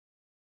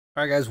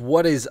All right, guys,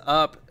 what is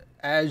up?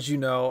 As you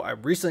know, I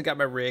recently got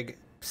my rig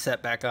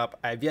set back up.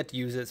 I've yet to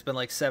use it. It's been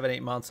like 7-8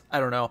 months. I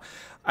don't know.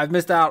 I've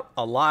missed out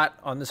a lot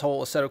on this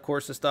whole Assetto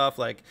Corsa stuff.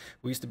 Like,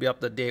 we used to be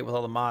up to date with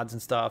all the mods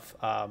and stuff.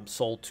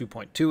 Soul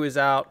 2.2 is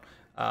out.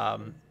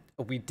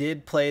 We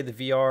did play the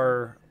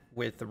VR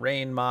with the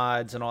rain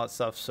mods and all that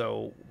stuff,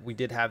 so we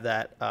did have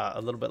that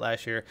a little bit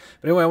last year.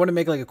 But anyway, I want to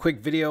make like a quick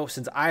video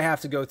since I have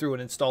to go through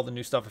and install the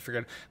new stuff. I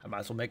figured I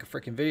might as well make a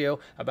freaking video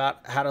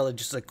about how to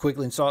just like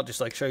quickly install it,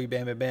 just like show you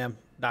bam bam bam,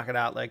 knock it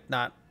out. Like,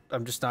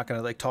 I'm just not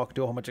gonna like talk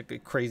to a whole bunch of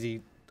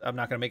crazy. I'm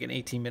not gonna make an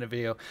 18-minute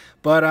video.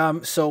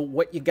 But so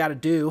what you got to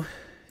do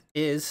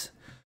is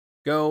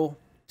go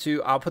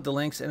to, I'll put the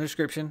links in the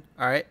description.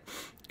 All right,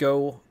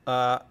 go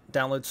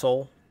download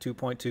Soul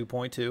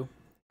 2.2.2.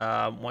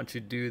 Once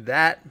you do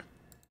that,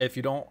 if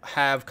you don't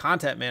have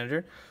Content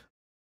Manager,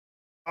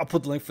 I'll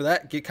put the link for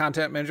that. Get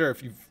Content Manager.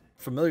 If you're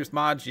familiar with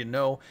mods, you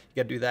know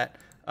you got to do that.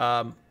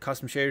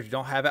 Custom shaders, if you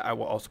don't have it, I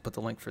will also put the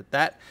link for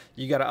that.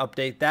 You got to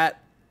update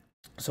that.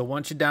 So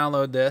once you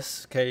download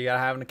this, okay, you got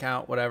to have an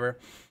account, whatever.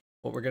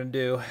 What we're going to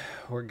do,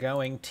 we're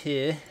going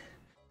to,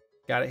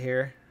 got it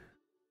here.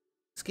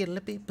 Skittle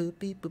beep, boop,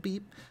 beep, boop,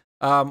 beep.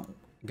 I'm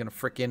going to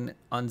freaking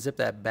unzip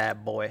that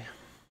bad boy.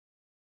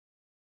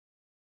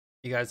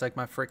 You guys like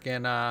my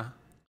freaking,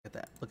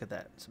 look at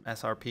that, some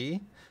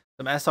SRP,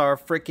 some SR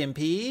freaking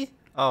P.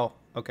 Oh,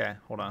 okay,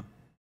 hold on.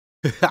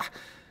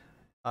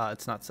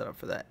 It's not set up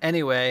for that.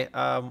 Anyway,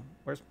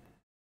 where's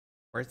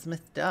my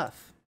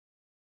stuff?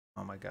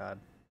 Oh my God,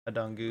 I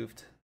done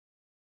goofed.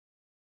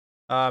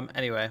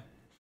 Anyway,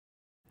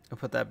 I'll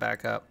put that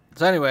back up.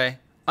 So anyway,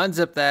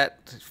 unzip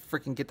that,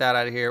 freaking get that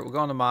out of here. We'll go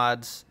on to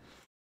mods.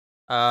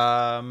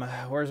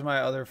 Where's my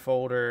other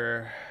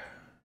folder?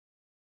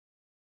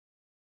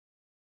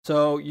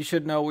 So you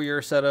should know where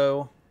your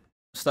Assetto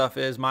stuff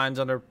is. Mine's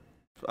under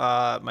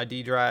my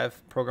D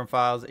drive, program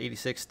files,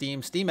 86,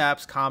 Steam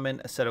apps,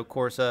 common, Assetto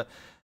Corsa.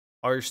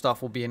 All your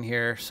stuff will be in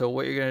here. So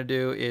what you're going to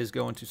do is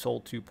go into Soul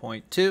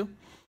 2.2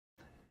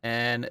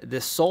 and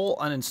this Soul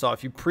uninstall.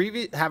 If you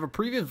have a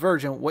previous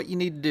version, what you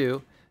need to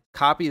do,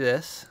 copy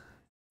this,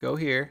 go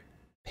here,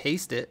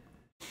 paste it.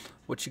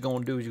 What you're going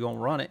to do is you're going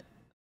to run it.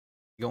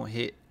 You're going to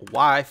hit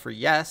Y for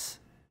yes.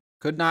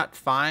 Could not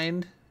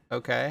find,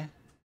 okay.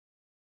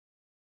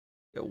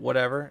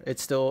 Whatever,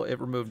 it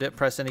removed it.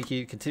 Press any key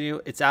to continue.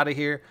 It's out of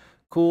here.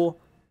 Cool.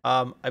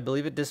 I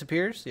believe it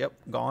disappears. Yep,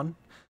 gone.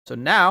 So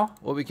now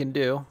what we can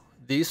do,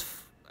 these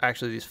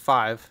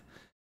 5,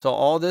 so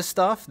all this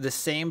stuff, this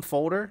same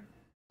folder,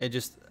 it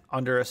just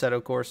under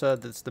Assetto Corsa,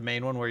 that's the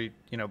main one where you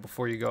know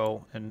before you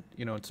go and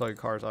install your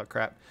cars, all that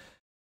crap.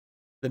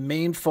 The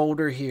main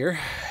folder here,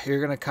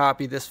 you're gonna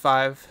copy this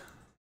 5,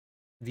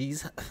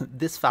 these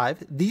 5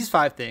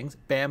 things.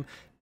 Bam,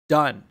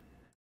 done.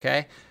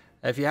 Okay.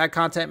 If you had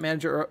Content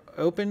Manager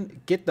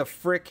open, get the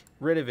frick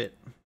rid of it.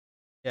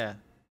 Yeah,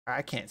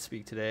 I can't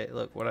speak today.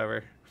 Look,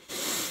 whatever.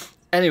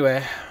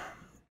 Anyway,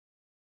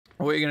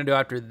 what you're going to do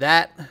after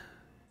that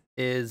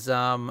is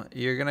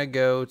you're going to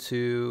go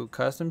to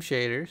Custom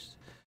Shaders.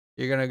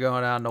 You're going to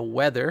go down to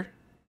Weather,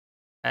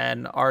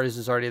 and ours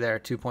is already there,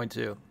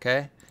 2.2.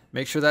 Okay?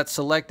 Make sure that's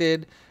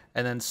selected,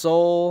 and then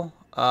Soul,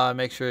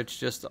 make sure it's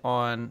just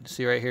on,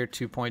 see right here,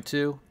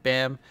 2.2.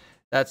 Bam,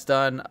 that's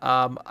done.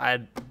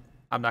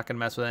 I'm not going to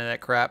mess with any of that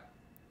crap.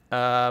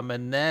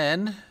 And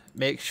then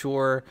make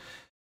sure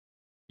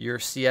your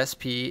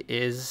CSP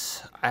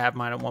is, I have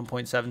mine at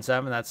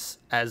 1.77. That's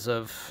as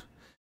of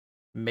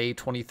May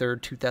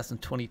 23rd,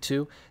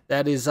 2022.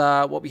 That is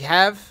what we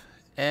have.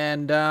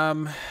 And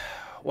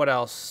what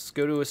else?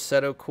 Go to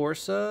Assetto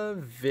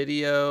Corsa,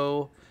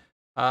 video.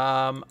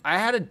 I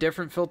had a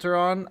different filter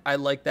on. I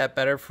like that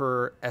better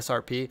for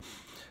SRP.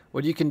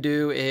 What you can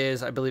do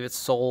is, I believe it's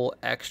Soul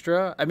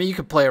Extra. I mean, you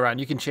can play around.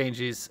 You can change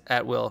these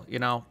at will,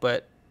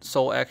 but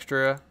Soul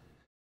Extra,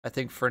 I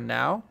think for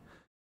now.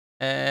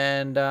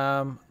 And,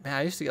 man,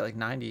 I used to get like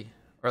 90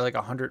 or like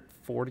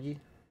 140.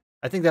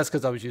 I think that's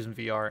because I was using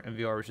VR, and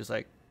VR was just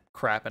like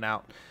crapping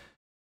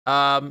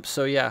out.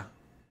 So, yeah,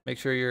 make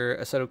sure your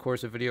Assetto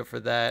Corsa video for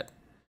that.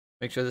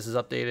 Make sure this is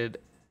updated.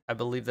 I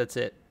believe that's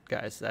it,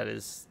 guys. That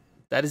is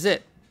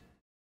it.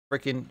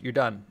 Freaking, you're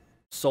done.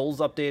 Soul's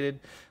updated.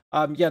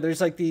 Yeah,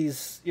 there's like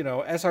these,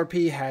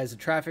 SRP has a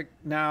traffic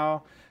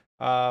now.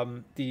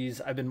 I've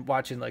been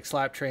watching like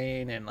Slap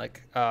Train and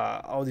like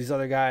all these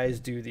other guys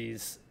do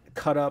these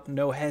cut up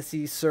no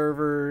Hesse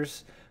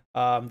servers.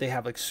 They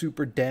have like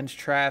super dense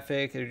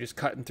traffic. They're just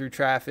cutting through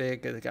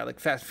traffic. They got like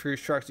fast and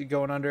furious trucks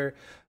going under.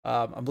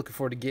 I'm looking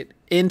forward to get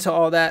into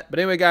all that. But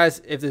anyway,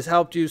 guys, if this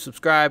helped you,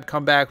 subscribe,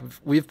 come back.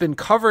 We've been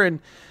covering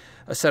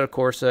Assetto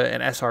Corsa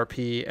and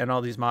SRP and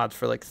all these mods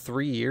for like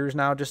 3 years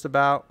now, just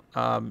about.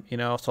 So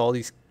all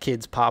these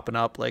kids popping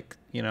up, like,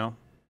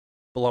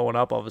 blowing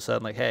up all of a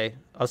sudden, like, hey,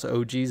 us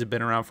OGs have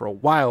been around for a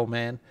while,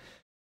 man.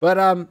 But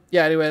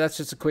yeah, anyway, that's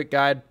just a quick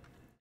guide.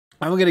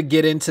 I'm gonna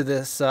get into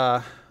this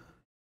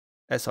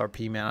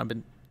SRP, man. I've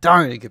been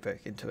dying to get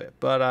back into it.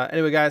 But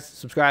anyway, guys,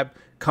 subscribe,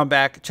 come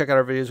back, check out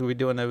our videos. We'll be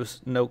doing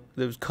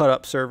those cut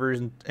up servers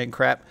and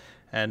crap.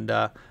 And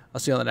I'll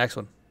see you on the next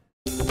one.